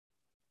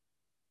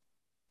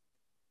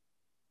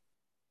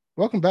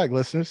Welcome back,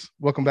 listeners.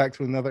 Welcome back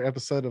to another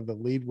episode of the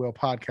Lead Well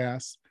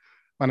podcast.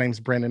 My name is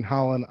Brandon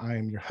Holland. I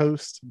am your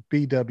host,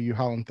 BW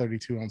Holland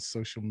 32 on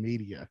social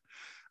media.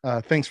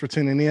 Thanks for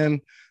tuning in.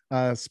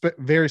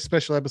 Very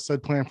special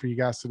episode planned for you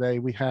guys today.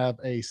 We have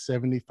a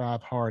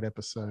 75 Hard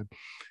episode,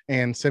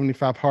 and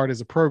 75 Hard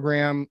is a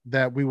program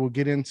that we will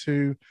get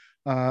into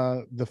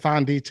the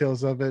fine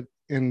details of it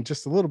in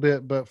just a little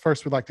bit. But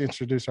first, we'd like to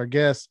introduce our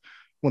guest,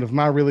 one of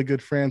my really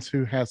good friends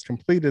who has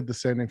completed the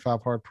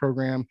 75 Hard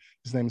program.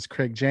 His name is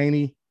Craig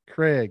Janey.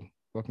 Craig,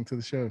 welcome to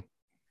the show.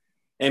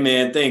 Hey,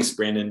 man. Thanks,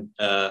 Brandon.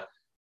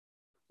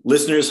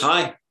 Listeners,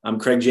 hi. I'm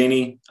Craig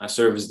Janey. I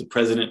serve as the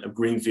president of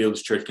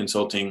Greenfields Church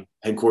Consulting,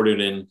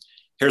 headquartered in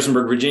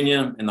Harrisonburg,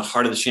 Virginia, in the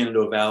heart of the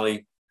Shenandoah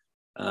Valley.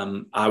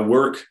 I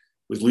work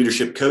with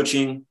leadership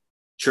coaching,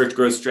 church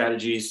growth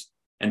strategies,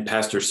 and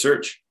pastor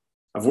search.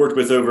 I've worked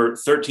with over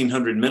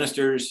 1,300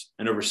 ministers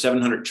and over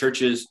 700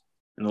 churches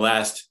in the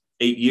last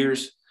 8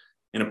 years.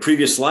 In a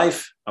previous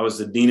life, I was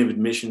the dean of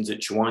admissions at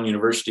Chowan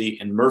University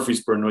in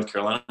Murfreesboro, North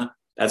Carolina.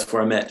 That's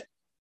where I met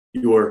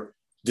your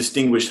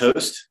distinguished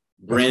host,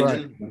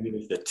 Brandon. Right. He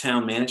was the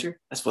town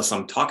manager. That's what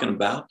I'm talking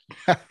about.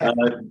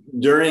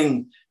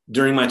 During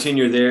my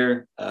tenure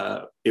there,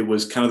 it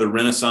was kind of the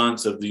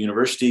renaissance of the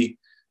university,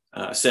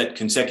 set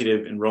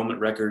consecutive enrollment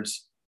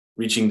records,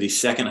 reaching the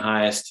second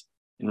highest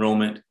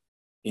enrollment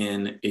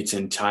in its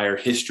entire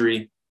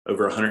history,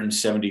 over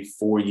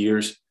 174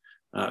 years.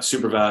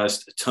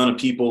 Supervised a ton of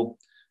people,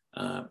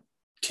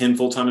 10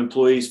 full-time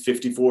employees,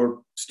 54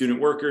 student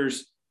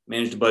workers,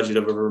 managed a budget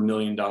of over $1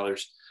 million.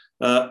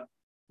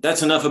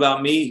 That's enough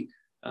about me.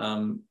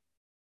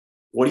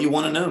 What do you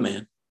want to know,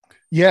 man?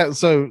 Yeah.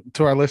 So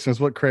to our listeners,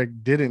 what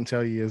Craig didn't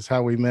tell you is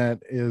how we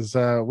met is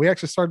we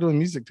actually started doing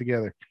music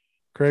together.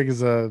 Craig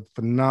is a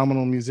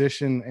phenomenal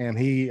musician, and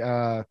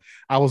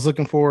I was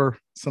looking for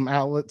some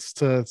outlets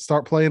to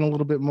start playing a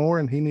little bit more,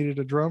 and he needed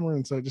a drummer.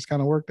 And so it just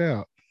kind of worked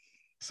out.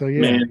 So,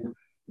 yeah. Man,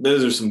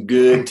 those are some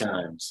good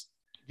times.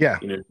 Yeah.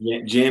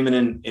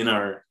 Jamming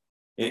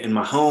in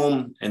my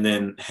home and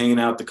then hanging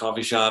out at the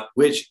coffee shop,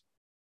 which,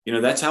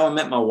 that's how I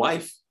met my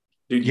wife.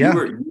 Dude, you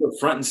were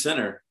front and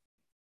center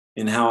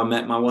in how I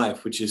met my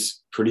wife, which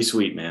is pretty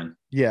sweet, man.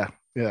 Yeah.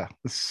 Yeah.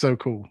 It's so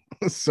cool.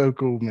 It's so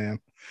cool, man.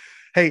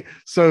 Hey,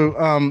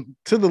 so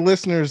to the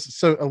listeners,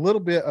 so a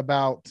little bit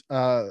about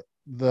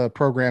the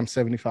program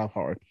 75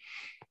 Hard.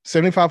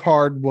 75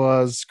 Hard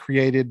was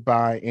created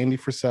by Andy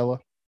Frisella.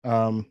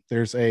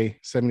 There's a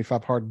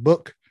 75 Hard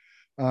book.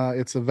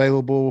 It's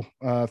available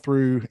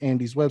through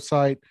Andy's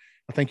website.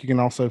 I think you can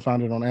also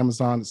find it on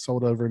Amazon. It's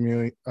sold over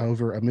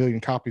a million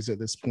copies at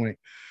this point.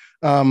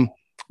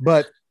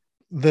 But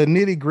the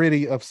nitty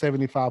gritty of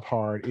 75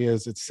 Hard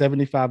is it's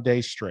 75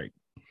 days straight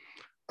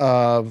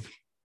of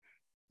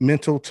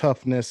mental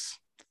toughness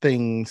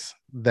things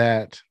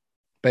that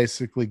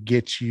basically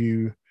get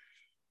you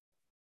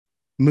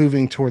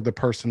moving toward the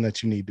person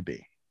that you need to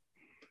be.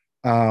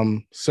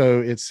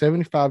 So it's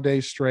 75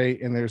 days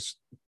straight, and there's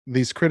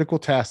these critical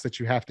tasks that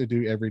you have to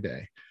do every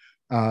day.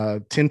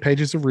 10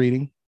 pages of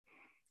reading.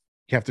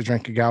 You have to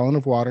drink a gallon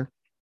of water,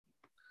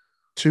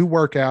 2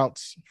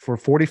 workouts for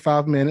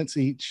 45 minutes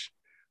each.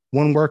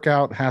 1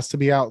 workout has to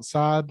be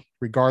outside,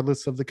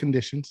 regardless of the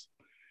conditions.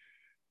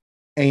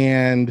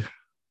 And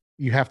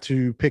you have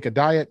to pick a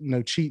diet,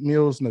 no cheat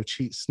meals, no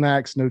cheat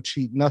snacks, no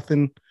cheat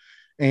nothing.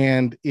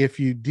 And if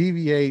you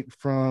deviate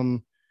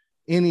from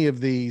any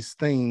of these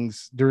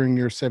things during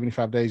your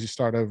 75 days, you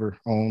start over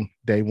on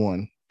day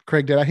 1.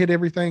 Craig, did I hit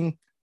everything?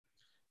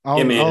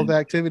 All of the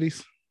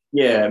activities?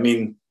 Yeah. I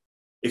mean,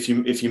 if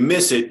you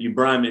miss it, you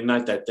Brian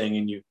McKnight that thing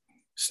and you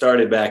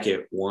started back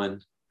at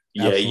 1.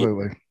 Yeah.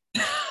 Absolutely.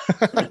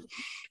 Yeah.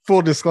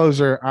 Full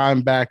disclosure,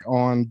 I'm back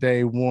on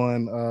day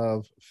 1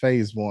 of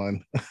phase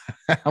 1.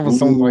 I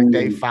was on like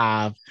day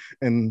 5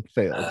 and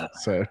failed.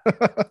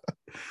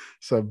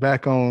 So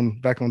back on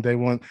day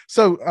 1.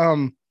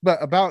 So,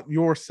 but about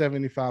your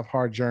 75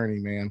 Hard journey,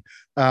 man,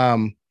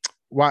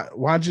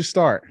 why'd you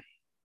start?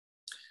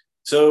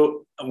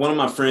 So one of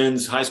my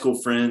friends, high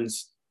school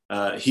friends,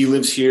 he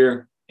lives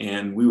here,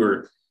 and we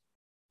were,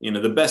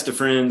 the best of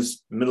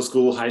friends, middle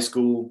school, high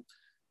school.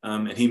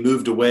 And he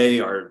moved away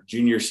our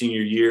junior,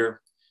 senior year.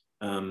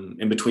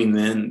 In between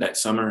then that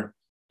summer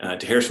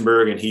to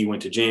Harrisonburg, and he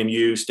went to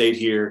JMU, stayed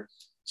here.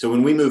 So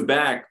when we moved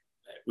back,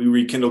 we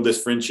rekindled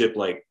this friendship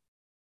like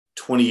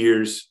 20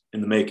 years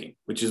in the making,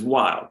 which is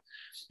wild.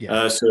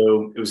 Yeah.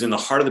 So it was in the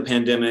heart of the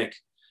pandemic.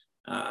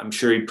 I'm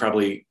sure he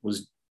probably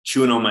was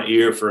chewing on my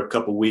ear for a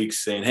couple of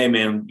weeks saying, hey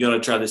man, you got to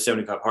try this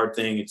 75 Hard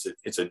thing.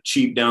 It's a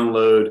cheap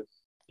download.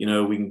 We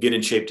can get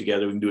in shape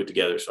together. We can do it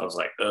together. So I was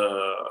like,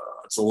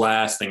 it's the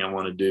last thing I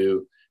want to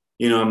do.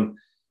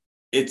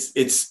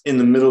 It's in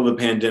the middle of the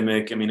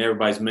pandemic. I mean,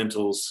 everybody's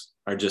mentals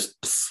are just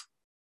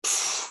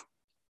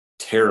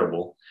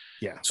terrible.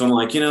 Yeah. So I'm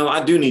like,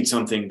 I do need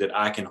something that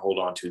I can hold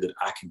on to, that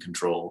I can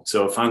control.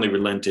 So I finally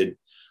relented.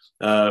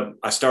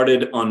 I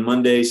started on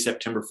Monday,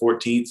 September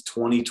 14th,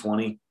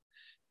 2020,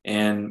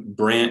 and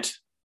Brant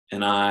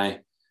and I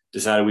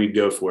decided we'd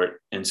go for it.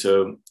 And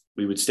so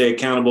we would stay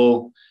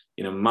accountable.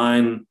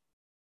 Mine,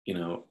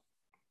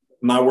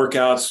 my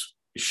workouts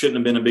shouldn't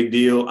have been a big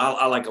deal.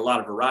 I like a lot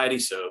of variety.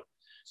 So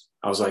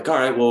I was like, all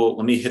right, well,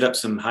 let me hit up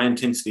some high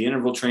intensity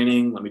interval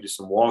training. Let me do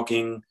some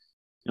walking.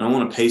 I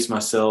want to pace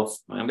myself.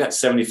 I've got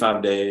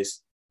 75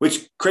 days,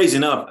 which crazy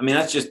enough. I mean,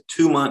 that's just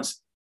 2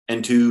 months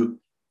and two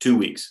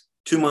weeks,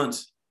 2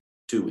 months,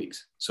 2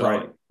 weeks. So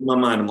right. in my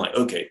mind, I'm like,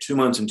 okay, 2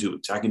 months and 2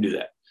 weeks. I can do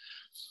that.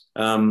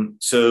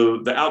 So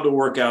the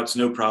outdoor workouts,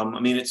 no problem. I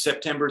mean, it's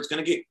September. It's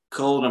going to get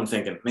cold. I'm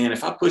thinking, man,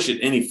 if I push it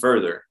any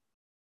further,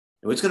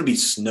 it's going to be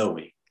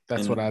snowy.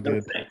 That's what I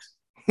did. Thanks.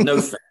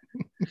 No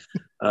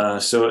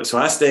thanks. So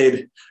I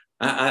stayed.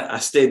 I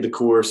stayed the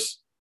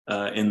course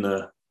in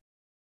the,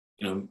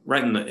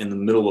 right in the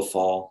middle of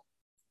fall,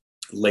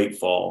 late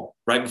fall,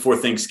 right before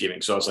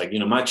Thanksgiving. So I was like,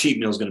 my cheat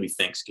meal is going to be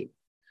Thanksgiving.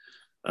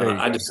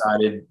 I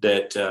decided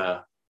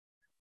that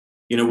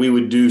we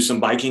would do some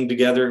biking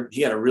together.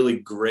 He had a really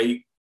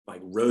great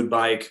road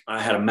bike.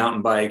 I had a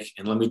mountain bike,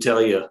 and let me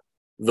tell you,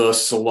 the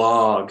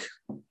slog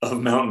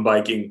of mountain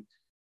biking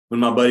when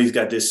my buddy's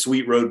got this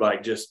sweet road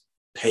bike just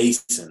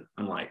pacing.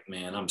 I'm like,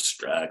 man, I'm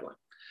struggling.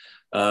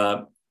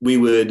 We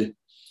would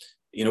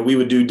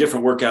do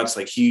different workouts.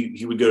 Like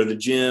he would go to the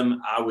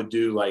gym. I would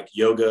do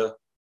yoga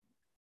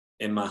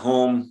in my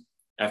home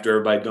after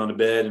everybody had gone to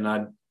bed. And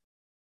I'd,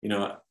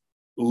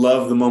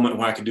 love the moment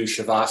where I could do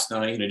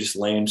Shavasana, just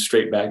laying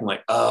straight back. I'm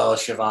like, oh,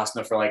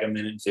 Shavasana for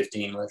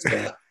 1:15. Let's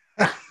go.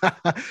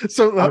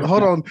 So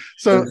hold on.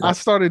 So I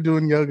started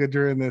doing yoga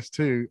during this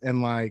too. And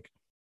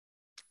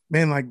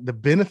man, the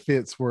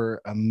benefits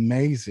were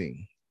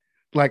amazing.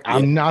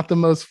 I'm not the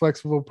most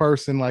flexible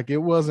person. It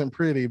wasn't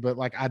pretty, but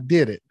I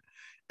did it.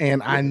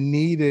 And I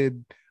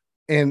needed,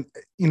 and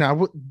I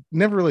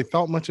never really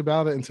thought much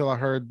about it until I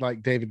heard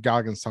David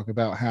Goggins talk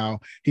about how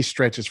he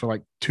stretches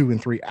for 2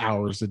 and 3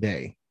 hours a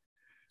day.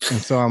 And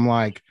so I'm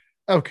like,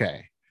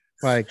 okay,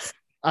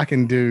 I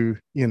can do,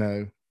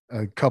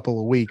 a couple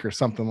a week or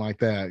something like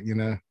that,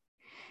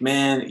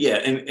 Man, yeah.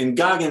 And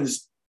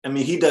Goggins, I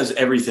mean, he does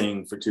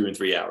everything for 2 and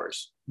 3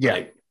 hours.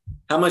 Yeah.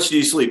 How much do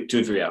you sleep? 2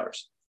 and 3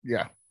 hours.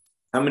 Yeah.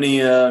 How many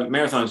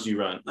marathons do you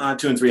run?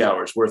 2 and 3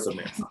 hours worth of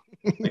marathon.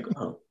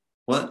 Oh,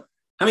 what?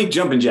 How many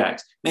jumping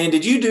jacks? Man,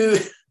 did you do?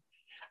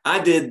 I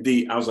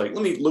was like,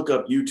 let me look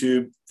up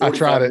YouTube. I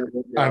tried it.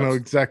 I know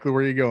exactly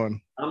where you're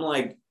going.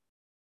 I'm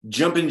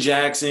jumping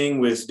jacksing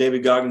with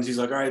David Goggins. He's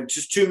like, all right,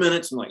 just 2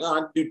 minutes. I'm like, oh,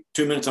 I'll do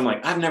 2 minutes. I'm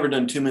like, I've never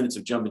done 2 minutes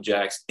of jumping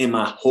jacks in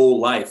my whole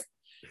life.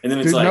 And then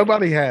it's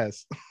nobody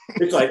has.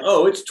 It's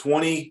oh, it's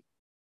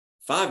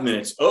 25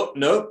 minutes. Oh,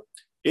 nope.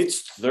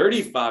 It's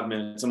 35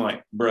 minutes. I'm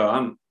like,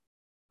 bro,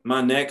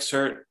 my neck's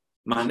hurt,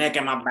 my neck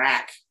and my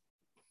back.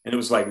 And it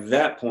was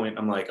that point,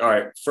 I'm like, all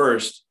right,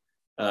 first,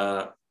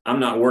 I'm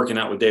not working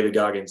out with David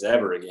Goggins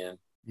ever again.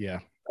 Yeah.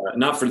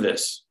 Not for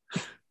this.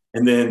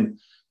 And then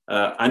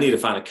I need to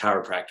find a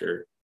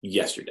chiropractor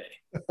yesterday.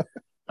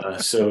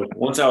 So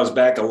once I was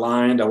back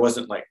aligned, I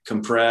wasn't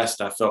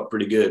compressed. I felt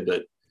pretty good,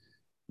 but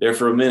there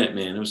for a minute,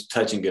 man, it was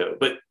touch and go.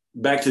 But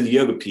back to the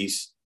yoga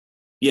piece.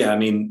 Yeah. I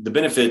mean, the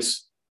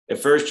benefits at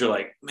first you're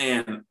like,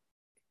 man,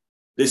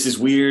 this is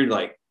weird.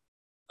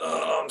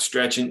 I'm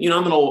stretching,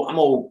 I'm an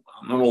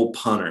old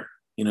punter,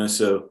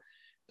 so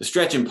the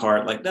stretching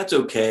part, that's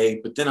okay.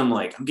 But then I'm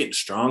getting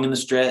strong in the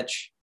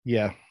stretch.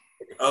 Yeah.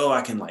 Oh,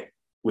 I can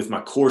with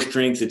my core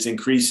strength, it's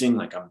increasing.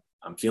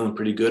 I'm feeling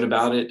pretty good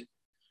about it.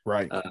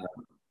 Right.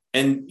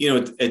 And,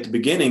 at the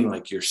beginning,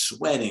 you're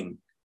sweating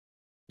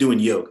doing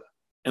yoga.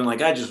 And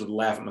I just would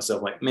laugh at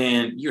myself,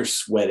 man, you're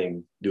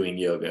sweating doing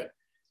yoga.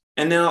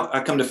 And now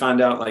I come to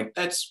find out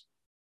that's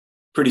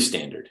pretty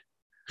standard.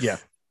 Yeah.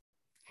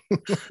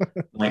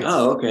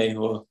 Oh, okay.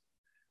 Well,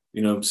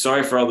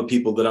 sorry for all the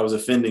people that I was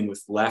offending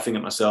with laughing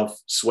at myself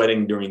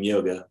sweating during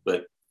yoga,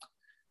 but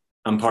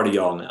I'm part of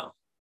y'all now.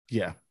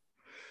 Yeah.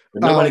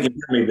 But nobody can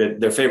tell me that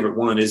their favorite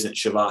one isn't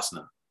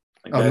Shavasana.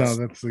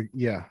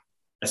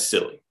 That's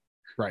silly.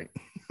 Right.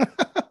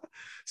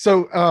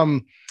 So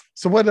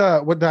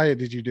what diet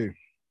did you do?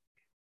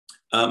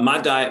 My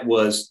diet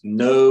was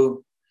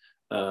no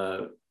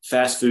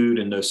fast food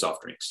and no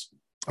soft drinks.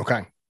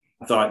 Okay.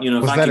 I thought,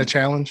 was that a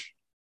challenge?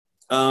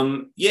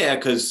 Yeah,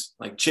 because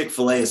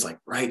Chick-fil-A is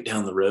right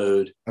down the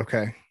road.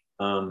 Okay.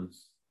 And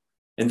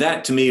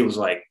that to me was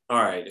all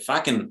right, if I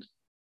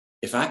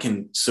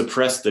can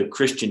suppress the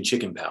Christian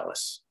Chicken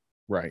Palace,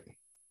 right?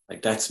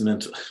 That's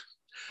mental.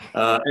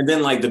 And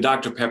then the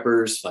Dr.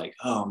 Peppers,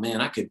 oh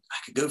man, I could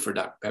go for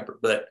Dr. Pepper,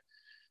 but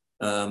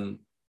I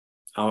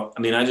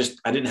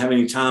didn't have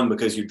any time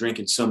because you're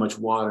drinking so much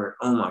water.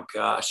 Oh my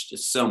gosh,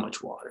 just so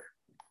much water.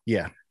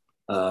 Yeah.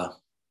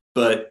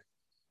 But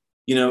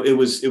it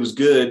was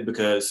good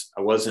because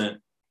I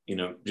wasn't,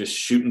 just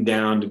shooting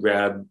down to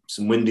grab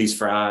some Wendy's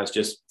fries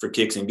just for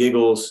kicks and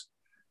giggles.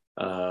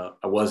 I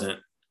wasn't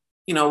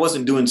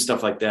doing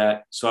stuff like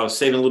that. So I was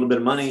saving a little bit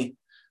of money.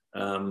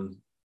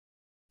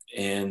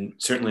 And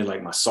certainly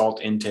my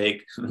salt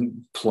intake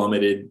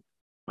plummeted.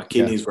 My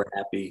kidneys were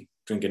happy,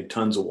 drinking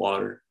tons of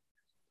water.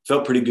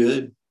 Felt pretty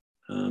good.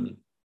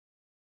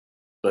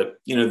 But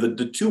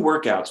the 2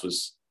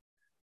 workouts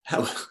that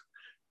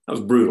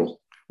was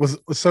brutal. Was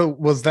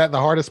that the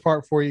hardest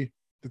part for you?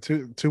 The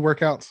two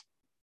workouts?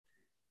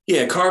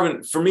 Yeah,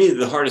 carving for me,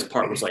 the hardest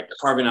part was like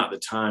carving out the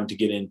time to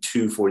get in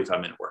two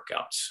 45-minute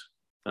workouts.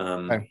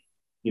 Okay.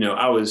 You know,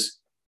 I was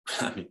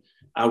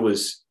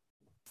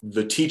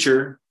the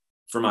teacher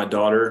for my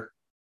daughter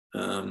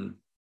in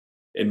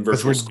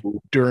Because we're virtual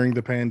school. during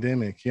the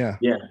pandemic. Yeah.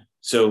 Yeah.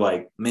 So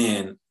like,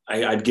 man,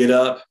 I'd get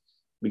up,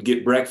 we'd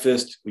get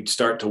breakfast, we'd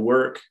start to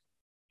work,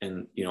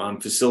 and you know, I'm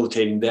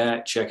facilitating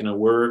that, checking her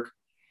work.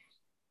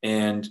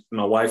 And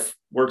my wife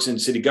works in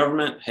city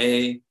government.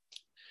 Hey,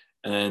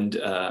 and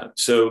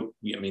so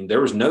I mean,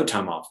 there was no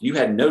time off. You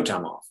had no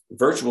time off.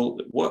 Virtual.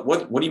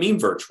 What do you mean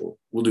virtual?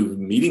 We'll do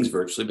meetings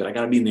virtually, but I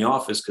got to be in the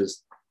office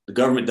because the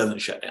government doesn't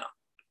shut down.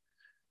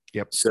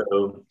 Yep.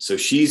 So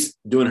she's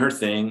doing her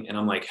thing, and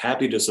I'm like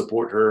happy to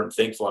support her. I'm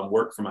thankful I'm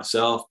work for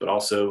myself, but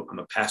also I'm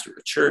a pastor of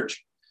a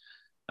church.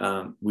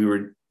 We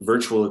were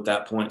virtual at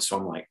that point, so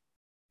I'm like,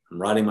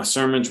 I'm writing my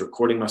sermons,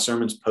 recording my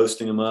sermons,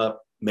 posting them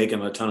up,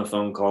 making a ton of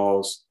phone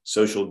calls,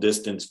 social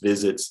distance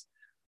visits.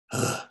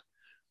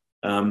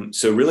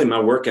 So really my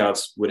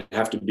workouts would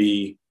have to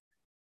be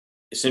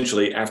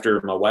essentially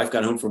after my wife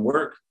got home from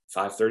work,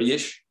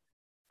 5:30-ish.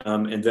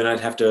 And then I'd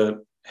have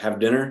to have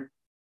dinner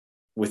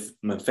with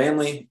my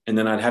family, and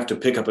then I'd have to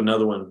pick up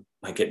another one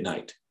like at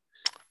night.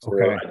 So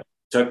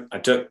Okay. I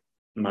took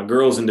my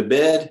girls into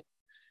bed,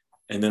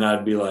 and then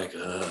I'd be like,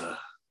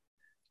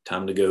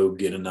 time to go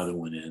get another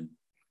one in.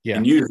 Yeah.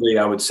 And usually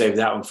I would save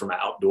that one for my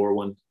outdoor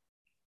one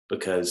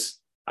because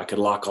I could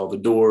lock all the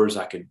doors.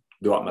 I could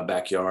go out in my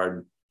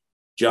backyard,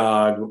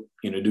 jog,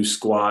 you know, do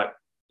squats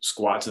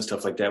and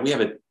stuff like that. We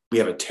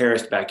have a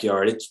terraced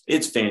backyard.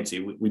 It's fancy.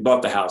 We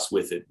bought the house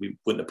with it. We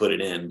wouldn't have put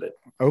it in, but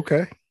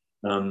okay.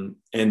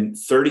 And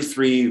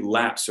 33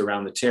 laps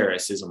around the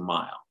terrace is a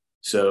mile.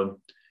 So,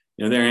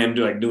 you know, there I am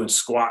doing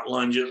squat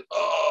lunges,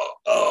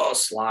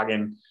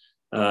 slogging,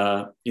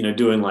 you know,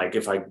 doing like,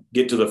 if I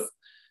get to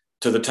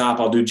the top,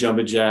 I'll do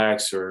jumping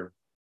jacks or,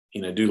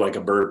 you know, do like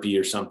a burpee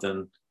or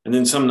something. And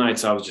then some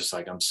nights I was just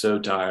like, I'm so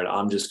tired.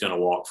 I'm just going to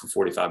walk for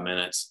 45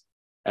 minutes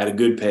at a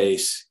good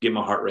pace, get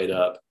my heart rate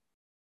up,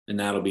 and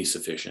that'll be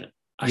sufficient.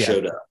 I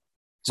showed up.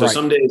 So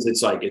some days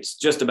it's like, it's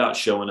just about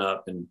showing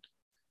up and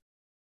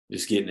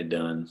just getting it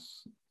done.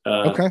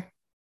 Okay.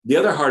 The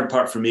other hard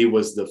part for me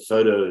was the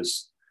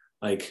photos.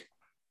 Like,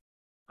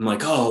 I'm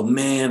like, oh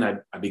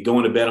man, I'd be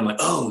going to bed. I'm like,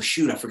 oh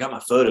shoot, I forgot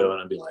my photo.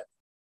 And I'd be like,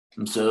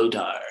 I'm so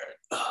tired.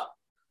 Ugh.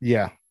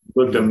 Yeah.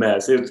 Looked a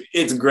mess.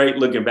 It's great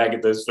looking back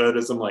at those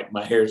photos. I'm like,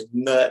 my hair's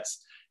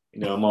nuts.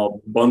 You know, I'm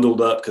all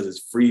bundled up because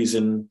it's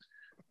freezing,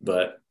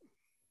 but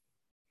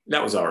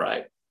that was all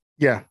right.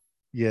 Yeah.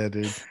 Yeah,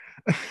 dude.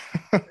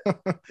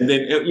 And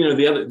then, you know,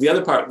 the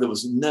other part that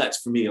was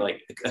nuts for me,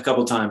 like a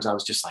couple of times I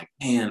was just like,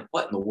 man,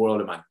 what in the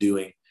world am I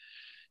doing?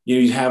 You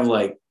know, you have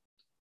like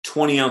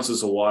 20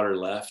 ounces of water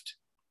left.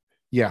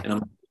 Yeah.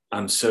 And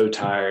I'm so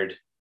tired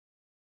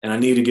and I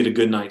need to get a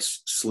good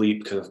night's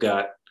sleep because I've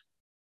got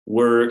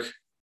work,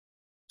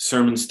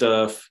 sermon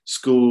stuff,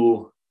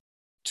 school,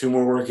 2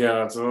 more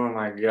workouts. Oh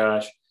my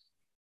gosh.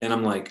 And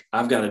I'm like,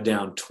 I've got to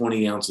down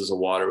 20 ounces of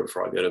water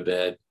before I go to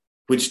bed,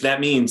 which that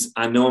means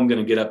I know I'm going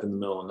to get up in the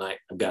middle of the night.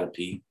 I've got to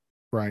pee.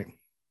 Right.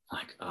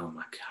 Like, oh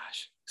my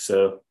gosh.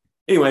 So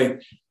anyway,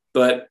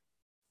 but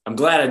I'm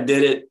glad I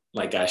did it.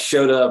 Like I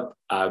showed up.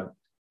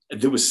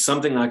 There was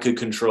something I could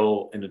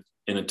control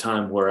in a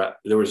time where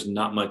there was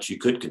not much you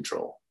could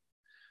control.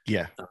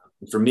 Yeah.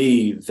 For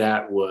me,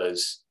 that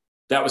was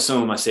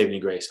some of my saving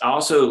grace. I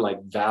also like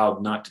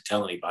vowed not to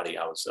tell anybody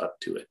I was up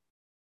to it.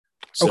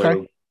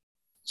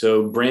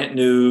 So Brant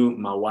knew,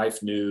 my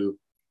wife knew.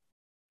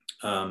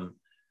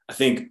 I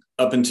think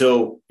up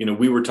until, you know,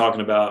 we were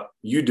talking about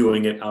you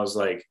doing it, I was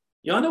like,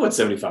 I know what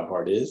 75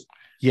 hard is.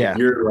 Yeah.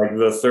 You're like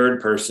the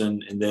third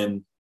person. And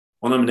then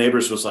one of my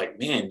neighbors was like,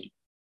 man,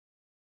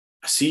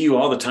 I see you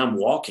all the time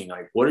walking.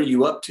 Like, what are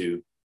you up to?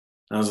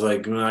 And I was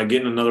like, I'm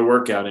getting another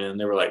workout in. And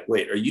they were like,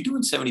 wait, are you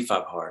doing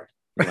 75 hard?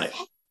 I'm like,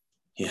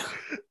 yeah.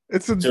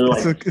 It's its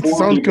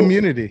own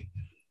community.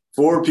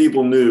 4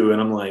 people knew.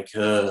 And I'm like,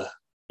 you know,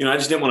 I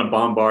just didn't want to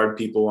bombard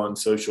people on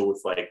social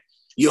with like,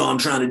 I'm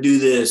trying to do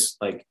this.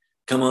 Like,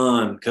 come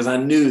on. Cause I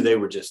knew they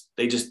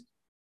just,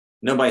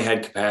 nobody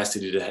had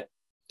capacity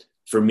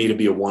for me to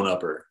be a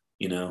one-upper,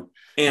 you know?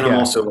 And I'm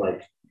also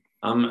like,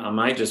 I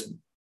might just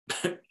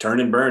turn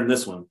and burn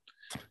this one.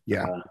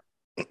 Yeah.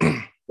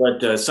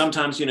 But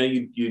sometimes, you know,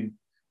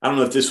 I don't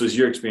know if this was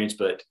your experience,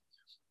 but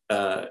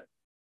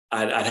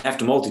I'd have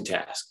to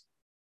multitask.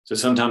 So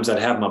sometimes I'd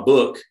have my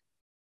book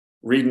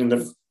reading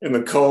in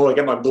the cold. I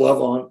got my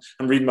glove on.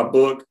 I'm reading my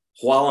book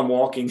while I'm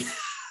walking.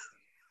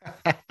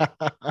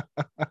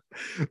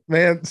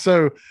 Man,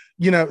 so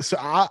you know, so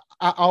I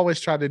always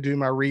try to do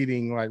my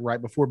reading like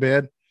right before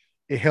bed.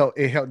 It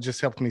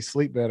helped me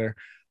sleep better.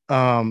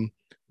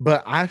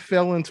 But I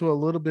fell into a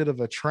little bit of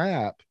a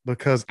trap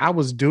because I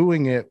was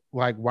doing it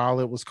like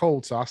while it was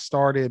cold. So I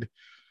started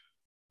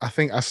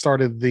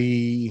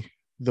the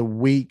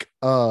week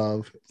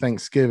of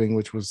Thanksgiving,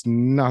 which was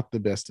not the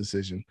best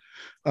decision.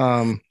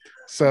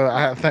 So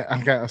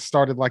I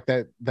started like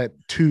that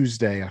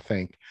Tuesday, I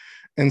think.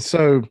 And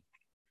so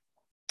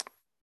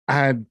I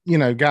had,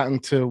 gotten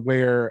to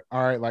where,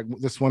 all right, like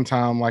this one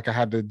time, like I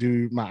had to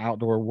do my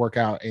outdoor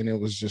workout and it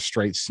was just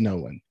straight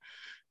snowing.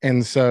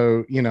 And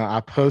so,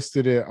 I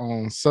posted it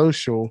on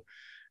social.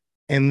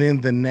 And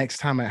then the next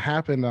time it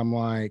happened, I'm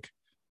like,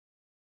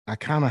 I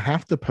kind of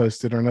have to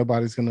post it or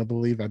nobody's going to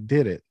believe I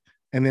did it.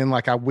 And then,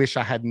 like, I wish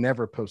I had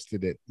never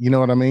posted it. You know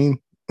what I mean?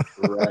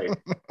 Right.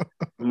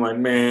 I'm like,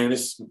 man,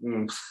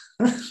 the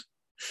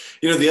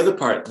other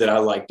part that I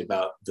liked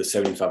about the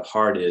 75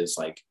 hard is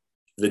like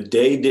the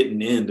day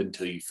didn't end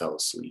until you fell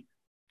asleep.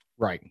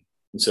 Right.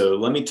 And so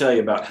let me tell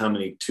you about how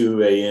many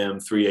 2 a.m.,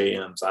 3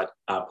 a.m.s I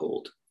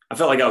pulled. I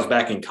felt like I was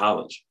back in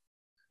college.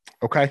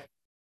 Okay.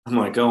 I'm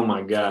like, oh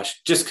my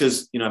gosh, just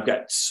because, I've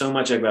got so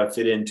much I've got to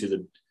fit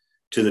into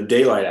the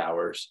daylight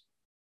hours.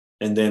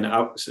 And then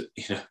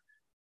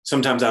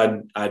sometimes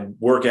I'd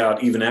work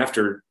out even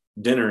after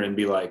dinner and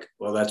be like,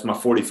 well, that's my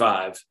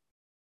 45.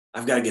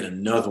 I've got to get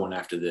another one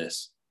after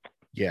this.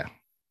 Yeah.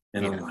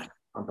 And I'm like,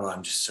 oh, bro,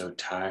 I'm just so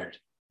tired.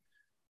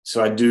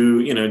 So I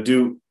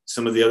do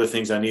some of the other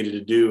things I needed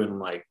to do. And I'm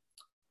like,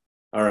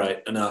 all right,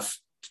 enough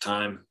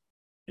time,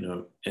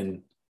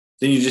 and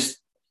then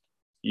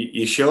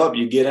you show up,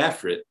 you get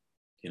after it,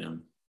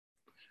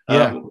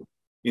 Yeah.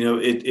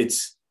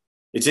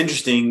 It's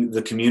interesting,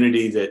 the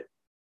community that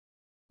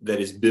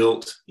is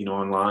built,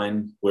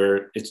 online,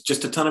 where it's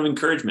just a ton of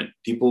encouragement.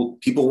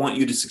 People want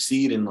you to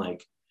succeed. And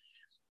like,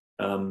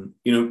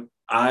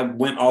 I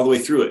went all the way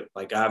through it.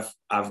 Like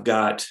I've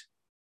got,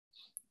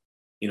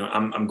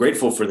 I'm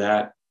grateful for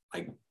that.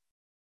 Like,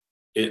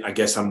 I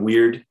guess I'm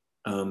weird.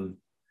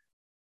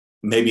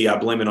 Maybe I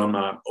blame it on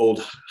my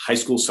old high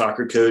school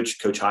soccer coach,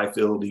 Coach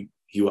Highfield.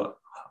 He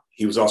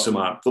was also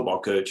my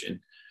football coach. And,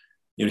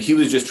 he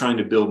was just trying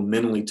to build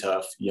mentally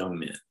tough young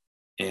men.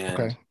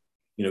 And,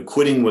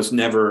 quitting was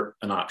never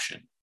an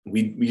option.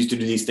 We used to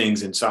do these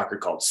things in soccer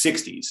called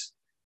 60s,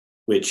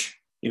 which,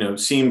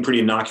 seem pretty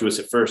innocuous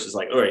at first. It's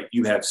like, all right,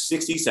 you have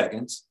 60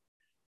 seconds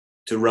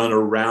to run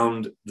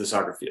around the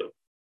soccer field.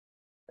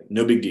 Like,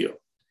 no big deal.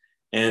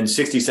 And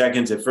 60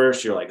 seconds at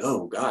first, you're like,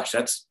 oh gosh,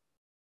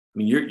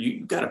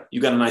 you got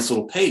a nice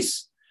little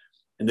pace.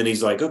 And then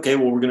he's like, okay,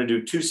 well, we're going to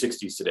do 2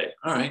 60s today.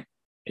 All right.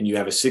 And you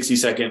have a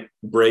 60-second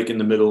break in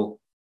the middle.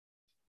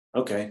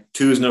 Okay.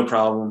 2 is no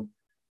problem.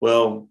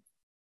 Well,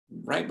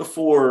 right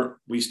before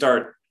we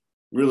start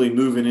really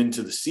moving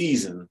into the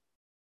season,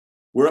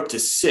 we're up to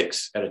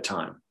 6 at a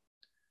time.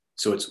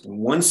 So it's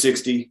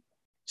 160,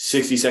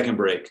 60-second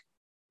break,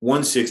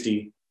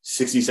 160,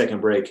 60-second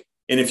break.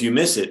 And if you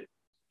miss it,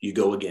 you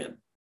go again.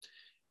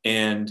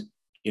 And,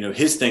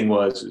 his thing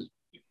was,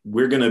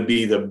 we're going to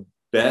be the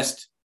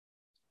best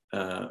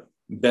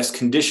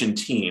conditioned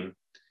team.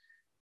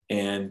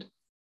 And,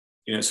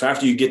 so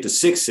after you get to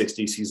 6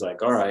 60s, he's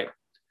like, all right,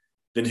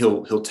 then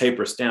he'll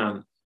taper us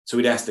down. So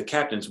we'd ask the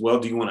captains, well,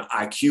 do you want an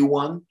IQ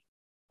one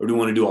or do you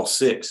want to do all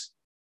 6?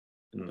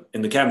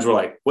 And the captains were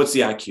like, what's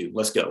the IQ?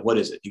 Let's go. What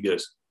is it? He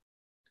goes,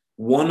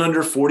 1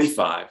 under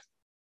 45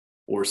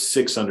 or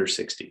 6 under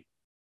 60. It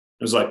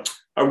was like,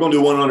 we're going to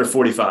do 1 under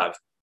 45.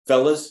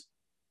 Fellas,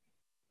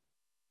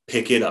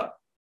 pick it up.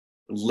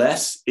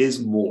 Less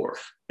is more.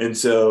 And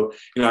so,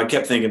 I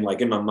kept thinking, like,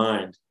 in my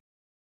mind,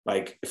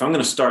 like, if I'm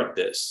going to start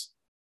this,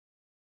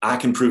 I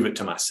can prove it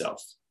to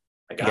myself.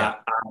 Like,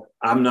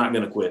 I'm not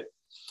going to quit.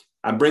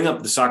 I bring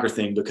up the soccer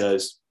thing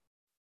because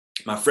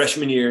my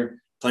freshman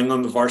year, playing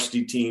on the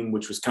varsity team,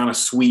 which was kind of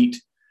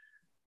sweet,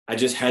 I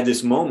just had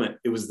this moment.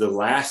 It was the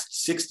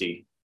last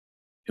 60.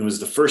 It was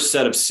the first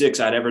set of 6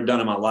 I'd ever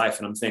done in my life.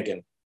 And I'm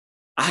thinking,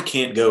 I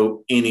can't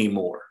go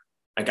anymore.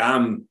 Like,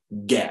 I'm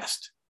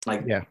gassed,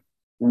 like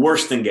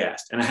worse than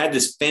gassed. And I had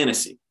this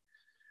fantasy.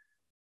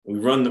 We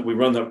run the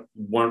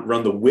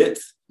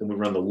width, then we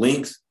run the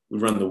length, we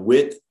run the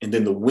width, and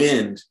then the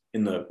wind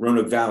in the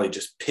Roanoke Valley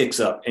just picks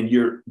up. And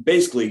you're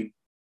basically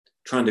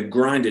trying to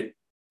grind it,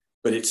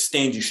 but it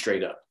stands you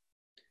straight up.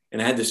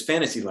 And I had this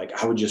fantasy,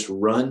 like I would just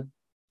run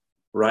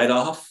right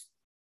off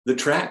the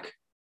track,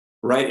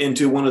 right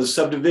into one of the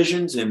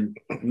subdivisions, and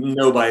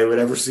nobody would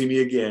ever see me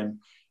again.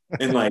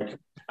 And like,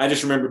 I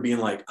just remember being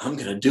like, I'm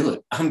going to do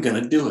it. I'm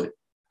going to do it.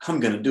 I'm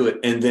going to do it.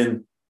 And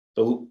then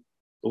the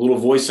little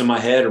voice in my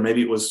head, or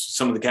maybe it was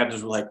some of the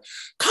captains, were like,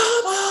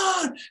 come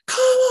on.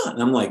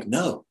 And I'm like,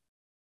 no,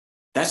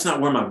 that's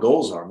not where my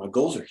goals are. My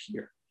goals are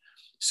here.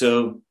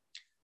 So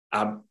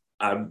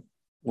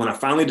when I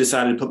finally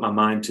decided to put my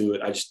mind to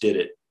it, I just did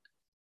it.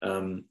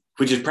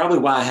 Which is probably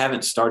why I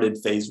haven't started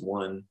phase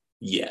 1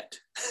 yet.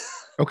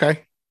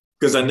 Okay.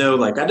 Because I know,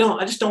 like, I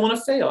just don't want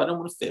to fail. I don't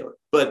want to fail it.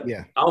 But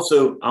I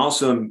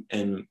also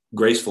am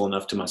graceful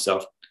enough to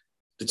myself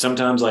that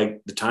sometimes,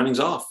 like, the timing's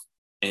off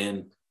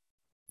and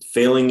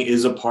failing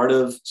is a part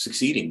of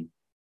succeeding.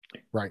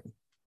 Right.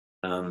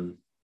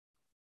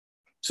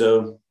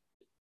 So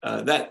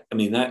that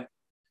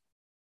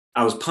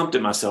I was pumped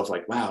at myself,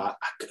 like, wow,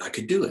 I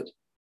could do it.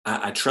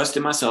 I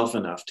trusted myself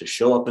enough to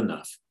show up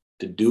enough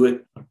to do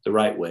it the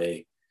right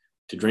way,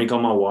 to drink all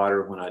my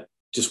water when I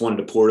just wanted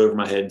to pour it over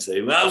my head and say,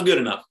 well, that was good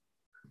enough.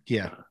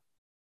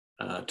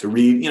 To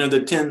read,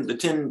 the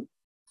 10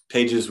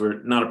 pages were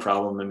not a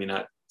problem. I mean,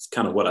 It's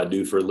kind of what I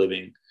do for a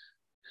living,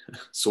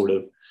 sort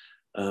of.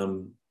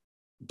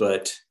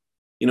 But,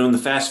 you know, in the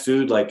fast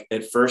food, like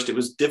at first it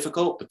was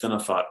difficult, but then I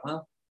thought,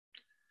 well,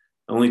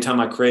 the only time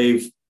I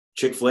crave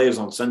Chick-fil-A is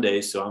on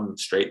Sundays, so I'm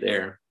straight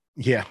there.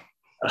 Yeah.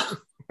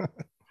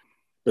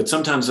 But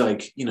sometimes,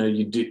 like, you know,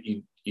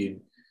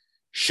 you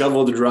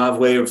shovel the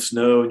driveway of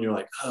snow and you're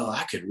like, oh,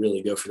 I could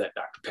really go for that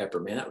Dr.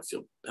 Pepper, man.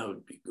 That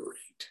would be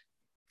great.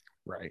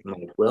 Right. I'm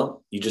like,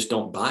 well, you just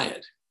don't buy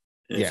it.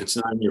 And Yeah. if it's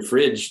not in your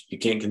fridge, you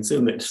can't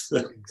consume it.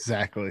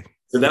 Exactly.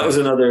 So that was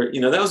another,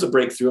 you know, that was a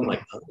breakthrough. I'm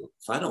like, oh,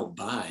 if I don't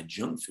buy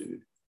junk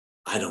food,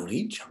 I don't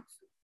eat junk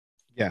food.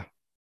 Yeah.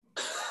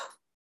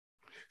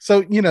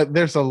 So, you know,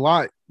 there's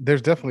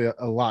definitely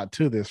a lot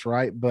to this,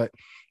 right? But,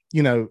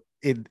 you know,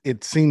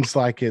 it seems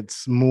like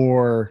it's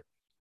more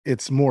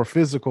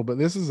physical, but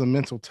this is a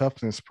mental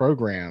toughness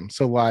program.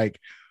 So like,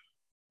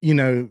 you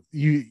know,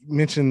 you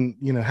mentioned,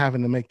 you know,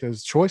 having to make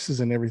those choices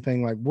and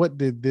everything. Like, what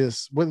did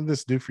this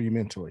do for you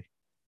mentally?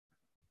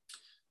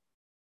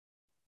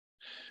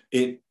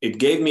 It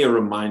gave me a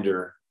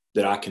reminder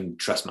that I can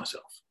trust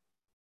myself.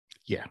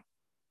 Yeah.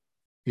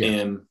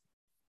 And,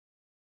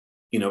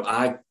 you know,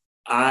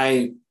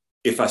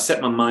 if I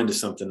set my mind to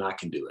something, I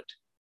can do it.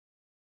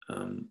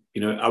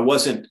 You know,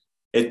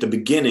 at the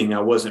beginning, I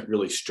wasn't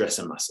really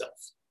stressing myself.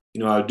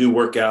 You know, I would do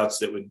workouts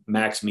that would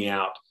max me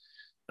out.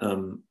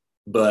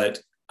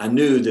 But I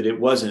knew that it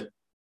wasn't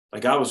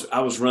like I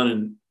was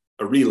running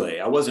a relay.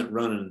 I wasn't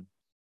running,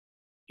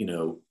 you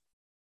know,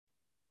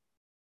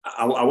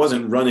 I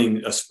wasn't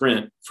running a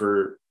sprint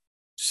for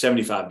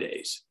 75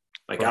 days.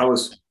 Like right.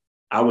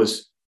 I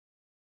was,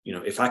 you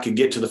know, if I could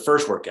get to the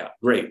first workout,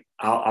 great.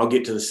 I'll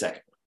get to the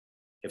second one.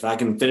 If I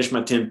can finish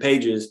my 10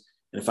 pages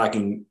and if I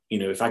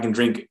can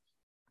drink,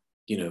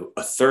 you know,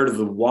 a third of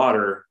the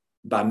water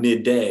by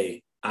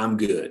midday, I'm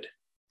good.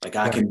 Like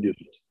I can do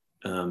it.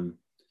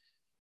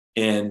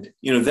 And,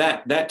 you know,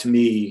 that to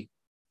me,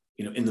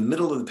 you know, in the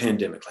middle of the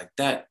pandemic, like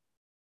that,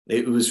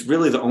 it was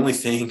really the only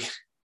thing.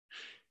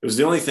 It was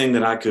the only thing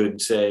that I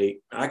could say,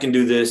 I can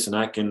do this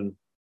and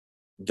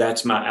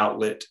that's my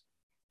outlet.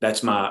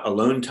 That's my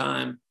alone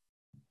time.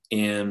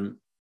 And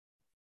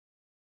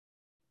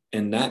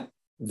that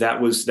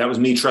was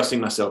me trusting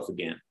myself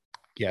again.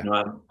 Yeah. You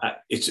know,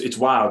 it's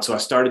wild. So I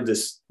started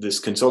this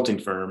consulting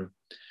firm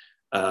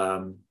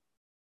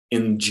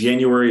in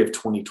January of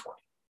 2020.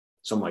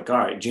 So I'm like, all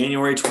right,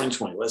 January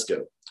 2020, let's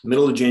go.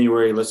 Middle of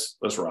January, let's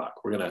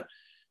rock. We're gonna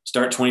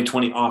start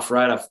 2020 off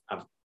right.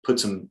 I've put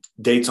some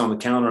dates on the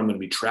calendar. I'm going to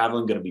be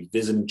traveling, going to be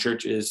visiting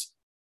churches,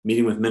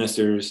 meeting with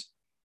ministers,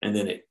 and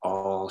then it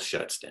all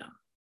shuts down.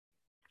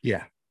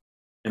 Yeah.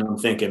 And I'm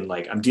thinking,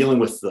 like, I'm dealing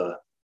with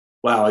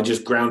wow, I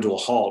just ground to a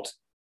halt,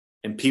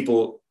 and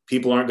people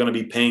aren't going to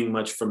be paying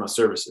much for my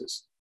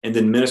services. And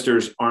then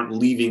ministers aren't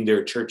leaving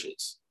their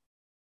churches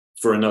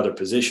for another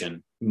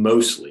position,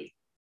 mostly,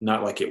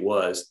 not like it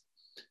was.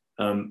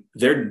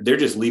 They're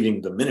just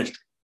leaving the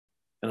ministry.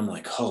 And I'm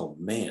like, oh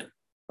man,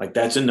 like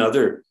that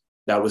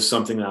was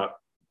something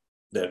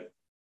that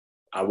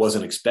I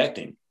wasn't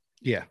expecting.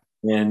 Yeah.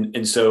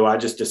 And so I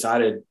just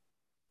decided,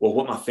 well,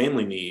 what my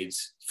family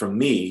needs from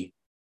me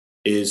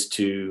is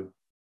to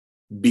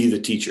be the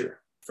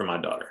teacher for my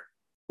daughter.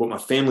 What my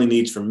family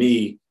needs from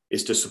me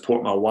is to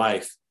support my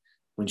wife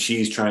when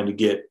she's trying to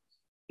get,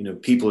 you know,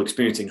 people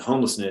experiencing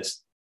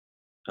homelessness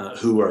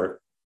who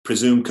are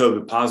presumed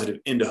COVID positive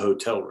into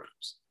hotel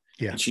rooms.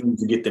 Yeah. And she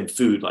needs to get them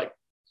food. Like,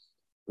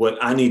 what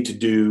I need to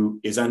do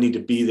is I need to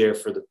be there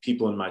for the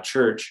people in my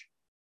church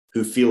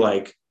who feel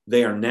like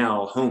they are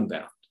now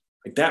homebound.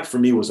 Like that for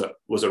me was a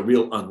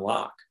real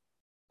unlock.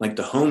 Like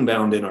the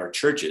homebound in our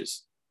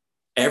churches,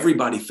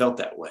 everybody felt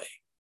that way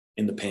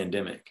in the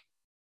pandemic.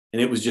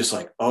 And it was just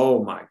like,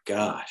 oh my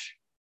gosh,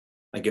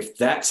 like if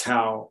that's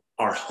how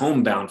our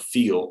homebound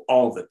feel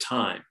all the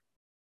time,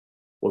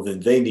 well, then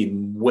they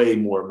need way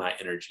more of my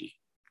energy.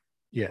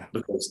 Yeah.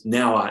 Because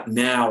now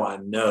I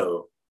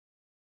know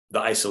the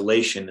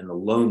isolation and the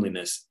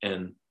loneliness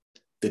and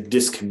the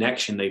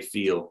disconnection they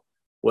feel.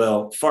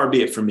 Well, far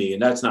be it from me.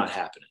 And that's not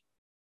happening.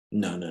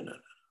 No.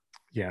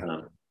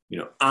 Yeah. You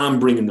know, I'm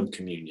bringing them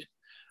communion.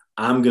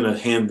 I'm going to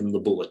hand them the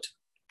bulletin.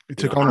 You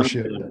took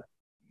ownership.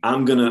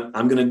 I'm going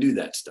to do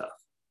that stuff.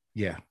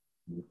 Yeah.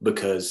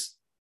 Because,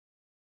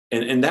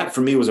 and that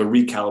for me was a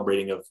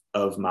recalibrating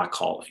of my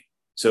calling.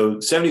 So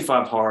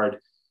 75 Hard,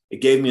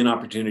 it gave me an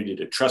opportunity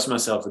to trust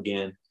myself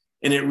again.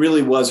 And it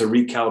really was a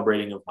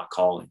recalibrating of my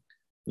calling.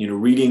 You know,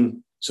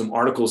 reading some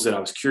articles that I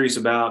was curious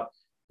about,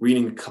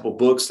 reading a couple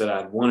books that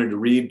I wanted to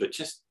read, but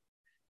just,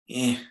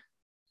 I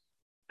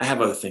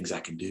have other things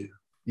I can do.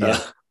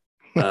 Yeah.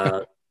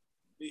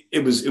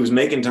 It was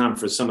making time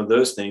for some of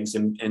those things.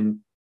 And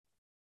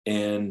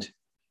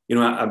you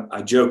know,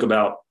 I joke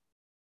about,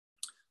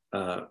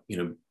 you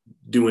know,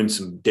 doing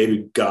some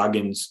David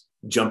Goggins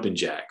jumping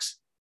jacks,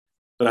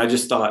 but I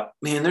just thought,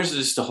 man, there's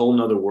just a whole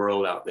nother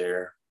world out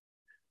there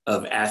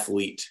of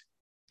athlete.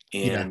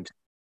 And,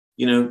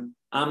 you know,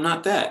 I'm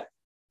not that.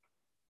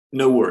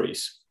 No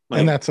worries. Like,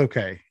 and that's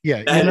okay.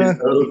 Yeah. That is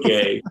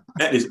okay.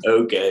 That is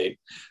okay.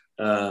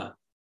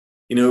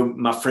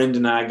 my friend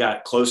and I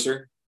got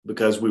closer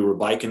because we were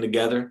biking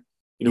together.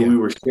 We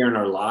were sharing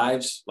our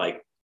lives,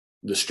 like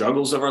the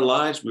struggles of our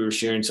lives. We were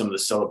sharing some of the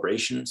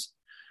celebrations.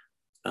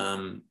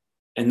 And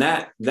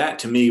that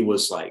to me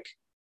was like,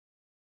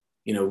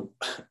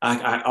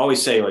 I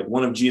always say, like,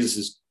 one of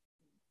Jesus's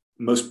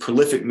most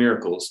prolific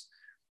miracles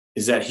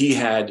is that he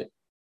had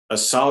a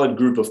solid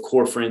group of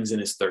core friends in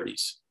his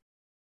 30s.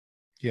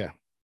 Yeah.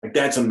 Like,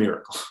 that's a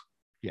miracle.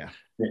 Yeah.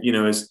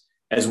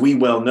 As we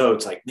well know,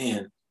 it's like,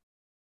 man,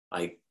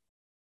 like,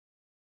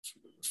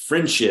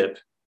 friendship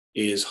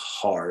is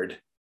hard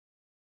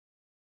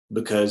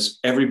because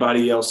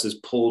everybody else is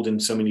pulled in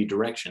so many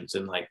directions.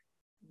 And like,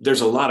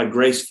 there's a lot of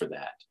grace for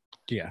that.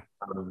 Yeah.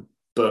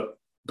 But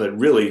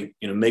really,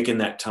 making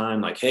that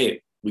time, like,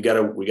 hey, we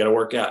gotta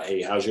work out.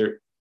 Hey, how's your,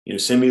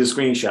 send me the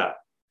screenshot.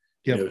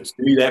 Send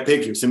me that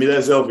picture. Send me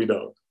that selfie,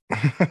 dog.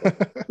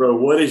 Bro,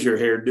 what is your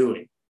hair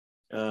doing?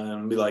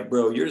 And be like,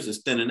 bro, yours is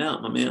thinning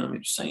out, my man. I'm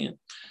just saying.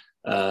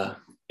 And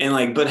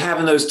like, but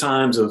having those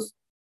times of,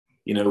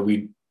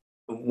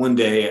 one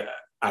day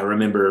I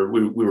remember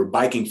we were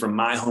biking from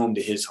my home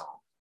to his home.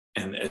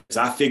 And as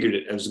I figured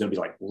it was going to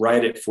be like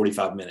right at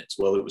 45 minutes.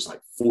 Well, it was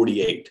like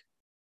 48.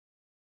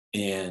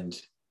 And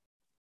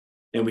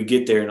we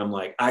get there and I'm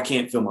like, I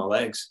can't feel my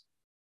legs.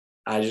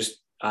 I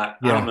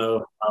don't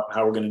know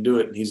how we're going to do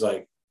it. And he's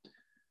like,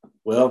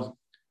 well,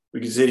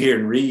 we can sit here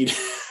and read.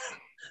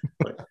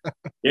 Like,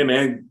 yeah,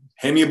 man,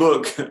 hand me a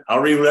book. I'll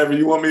read whatever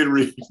you want me to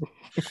read.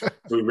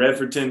 We read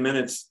for 10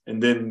 minutes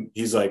and then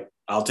he's like,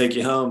 I'll take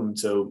you home. And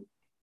so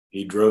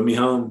he drove me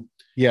home.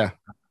 Yeah.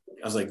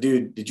 I was like,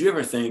 dude, did you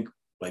ever think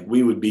like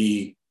we would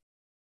be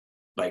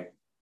like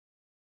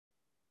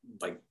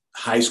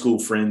high school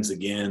friends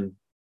again,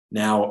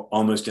 now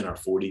almost in our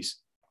 40s?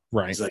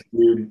 Right. He's like,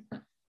 dude,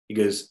 he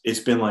goes, it's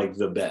been like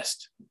the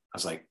best. I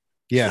was like,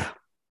 yeah.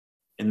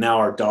 And now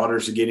our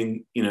daughters are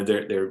getting,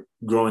 they're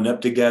growing up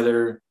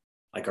together.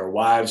 Like, our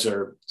wives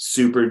are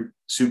super,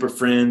 super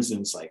friends. And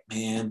it's like,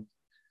 man,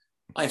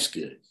 life's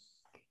good.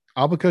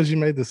 All because you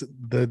made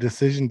the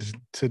decision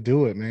to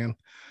do it, man.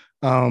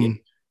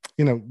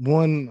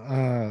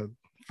 One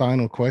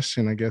final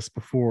question, I guess,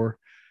 before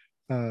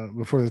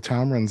the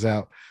time runs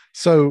out.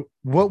 So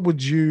what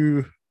would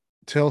you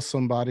tell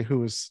somebody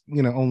who is,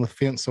 on the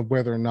fence of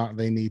whether or not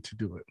they need to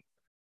do it?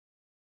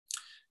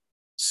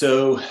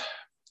 So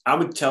I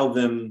would tell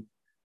them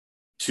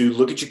to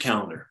look at your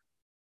calendar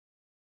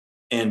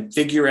and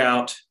figure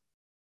out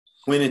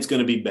when it's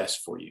going to be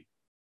best for you.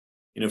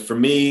 For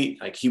me,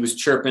 like, he was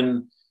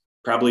chirping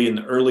probably in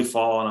the early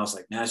fall, and I was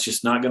like, nah, it's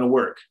just not going to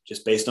work,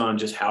 just based on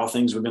just how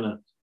things were going to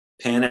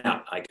pan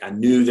out. Like, I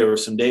knew there were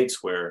some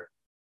dates where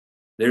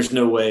there's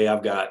no way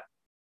I've got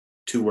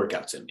 2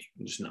 workouts in me.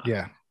 I'm just not.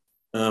 Yeah.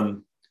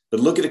 But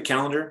look at a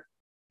calendar,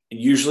 and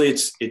usually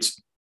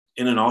it's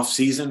in an off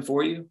season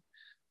for you.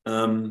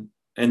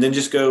 And then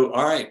just go,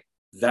 all right,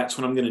 that's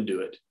when I'm going to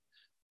do it.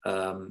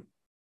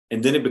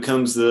 And then it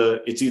becomes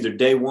it's either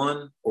day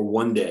one or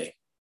one day.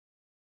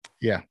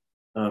 Yeah.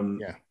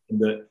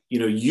 You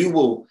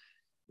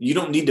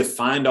don't need to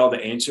find all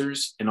the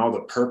answers and all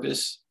the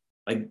purpose.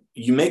 Like,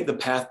 you make the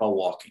path by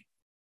walking.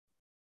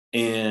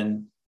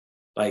 And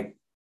like,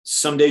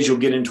 some days you'll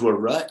get into a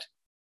rut.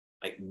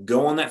 Like,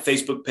 go on that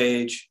Facebook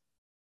page,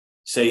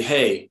 say,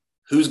 hey,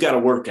 who's got a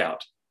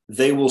workout?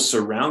 They will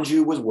surround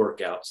you with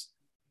workouts.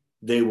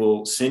 They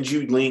will send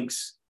you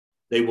links.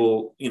 They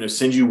will,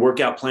 send you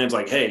workout plans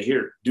like, hey,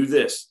 here, do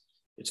this.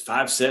 It's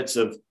 5 sets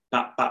of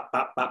pop, pop,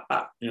 pop, pop,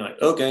 pop. And you're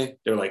like, okay.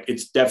 They're like,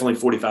 it's definitely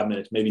 45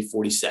 minutes, maybe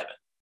 47.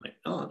 Like,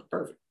 oh, that's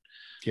perfect.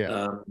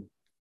 Yeah.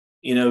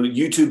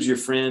 YouTube's your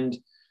friend.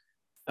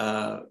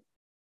 But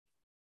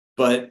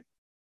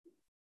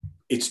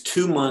it's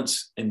 2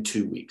 months and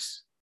 2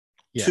 weeks.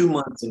 Yeah. 2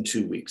 months and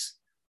 2 weeks.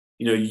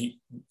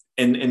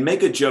 And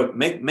make a joke,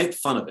 make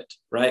fun of it,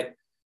 right?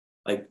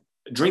 Like,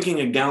 drinking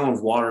a gallon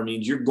of water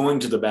means you're going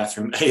to the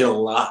bathroom a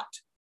lot.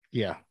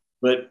 Yeah.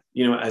 But,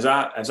 as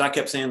I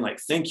kept saying, like,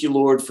 thank you,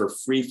 Lord, for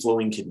free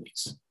flowing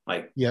kidneys.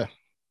 Like, yeah,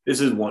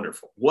 this is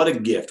wonderful. What a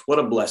gift. What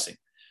a blessing.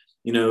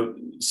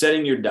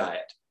 Setting your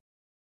diet.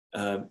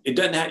 You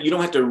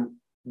don't have to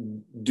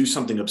do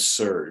something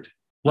absurd.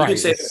 You can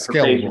save that for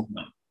phase one.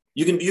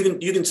 You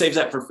can save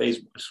that for phase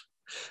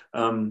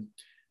one.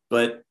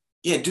 But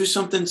yeah, do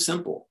something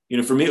simple.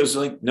 For me, it was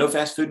like no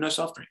fast food, no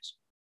soft drinks.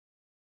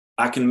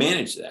 I can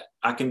manage that.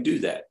 I can do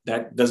that.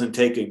 That doesn't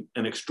take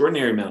an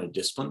extraordinary amount of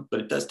discipline, but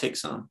it does take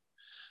some.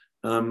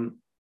 The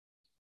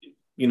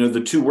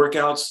 2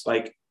 workouts,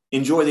 like,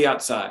 enjoy the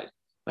outside.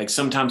 Like,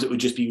 sometimes it would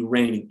just be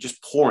raining,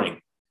 just pouring.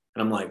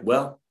 And I'm like,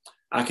 well,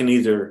 I can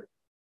either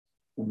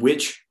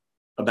witch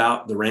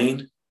about the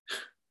rain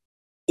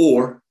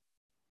or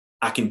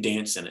I can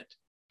dance in it.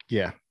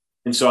 Yeah.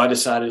 And so I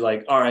decided,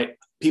 like, all right,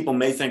 people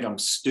may think I'm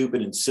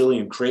stupid and silly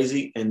and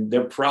crazy, and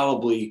they're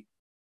probably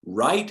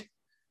right,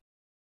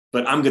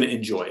 but I'm going to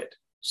enjoy it.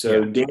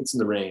 So dance in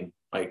the rain,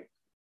 like,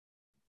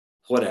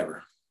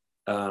 whatever.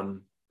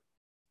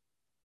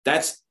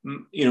 That's,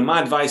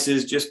 my advice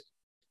is just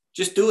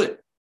do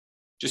it.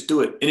 Just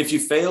do it. And if you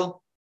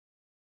fail,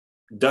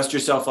 dust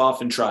yourself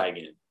off and try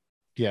again.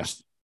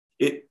 Yes.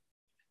 It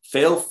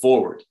fail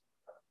forward.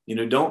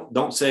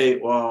 Don't say,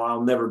 well,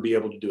 I'll never be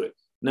able to do it.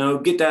 No,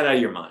 get that out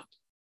of your mind.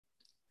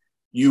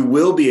 You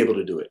will be able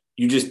to do it.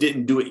 You just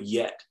didn't do it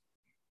yet.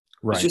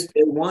 Right. It's just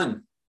day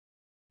one,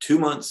 2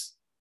 months,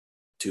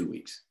 2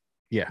 weeks.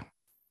 Yeah.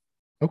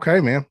 Okay,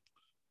 man.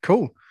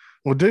 Cool.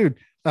 Well, dude,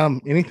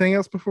 anything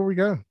else before we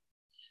go?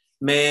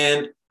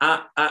 Man,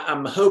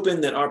 I'm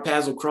hoping that our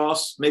paths will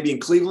cross maybe in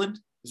Cleveland.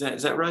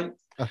 Is that right?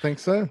 I think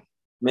so.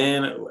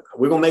 Man,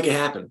 we're going to make it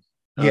happen.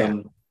 Yeah.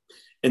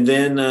 And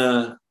then,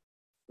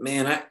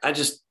 man,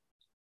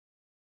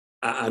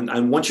 I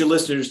want your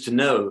listeners to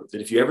know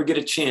that if you ever get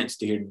a chance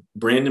to hear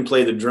Brandon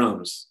play the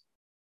drums,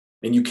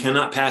 and you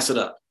cannot pass it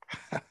up,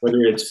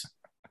 whether it's,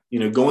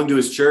 going to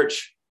his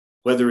church,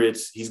 whether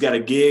it's he's got a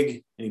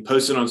gig and he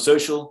posts it on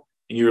social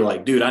and you're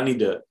like, dude, I need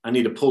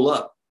to pull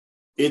up.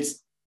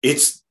 It's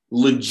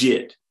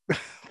legit.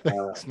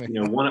 Thanks,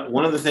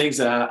 One of the things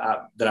that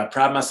I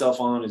pride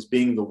myself on is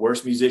being the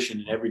worst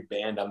musician in every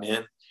band I'm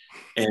in.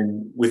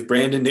 And with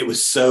Brandon, it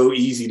was so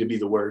easy to be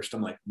the worst.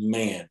 I'm like,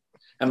 man.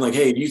 I'm like,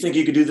 hey, do you think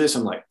you could do this?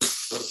 I'm like,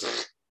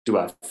 do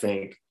I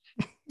think?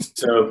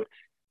 So,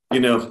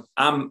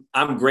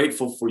 I'm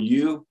grateful for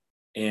you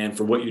and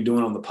for what you're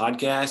doing on the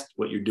podcast,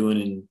 what you're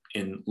doing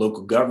in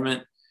local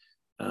government.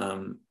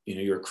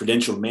 You're a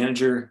credentialed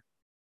manager.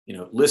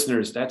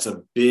 Listeners, that's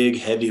a big,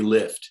 heavy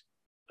lift.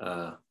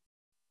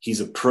 He's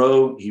a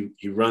pro.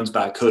 He runs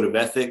by a code of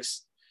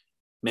ethics.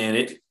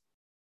 Man,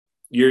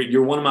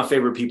 you're one of my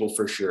favorite people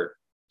for sure.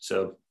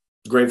 So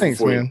grateful Thanks,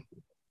 for man.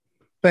 you.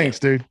 Thanks,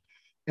 dude.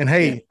 And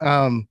hey,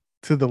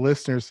 to the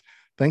listeners,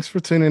 thanks for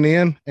tuning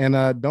in.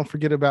 And don't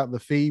forget about the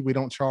fee. We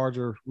don't charge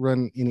or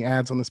run any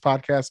ads on this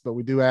podcast, but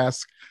we do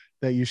ask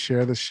that you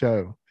share the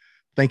show.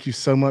 Thank you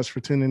so much for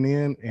tuning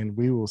in, and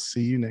we will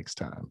see you next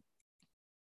time.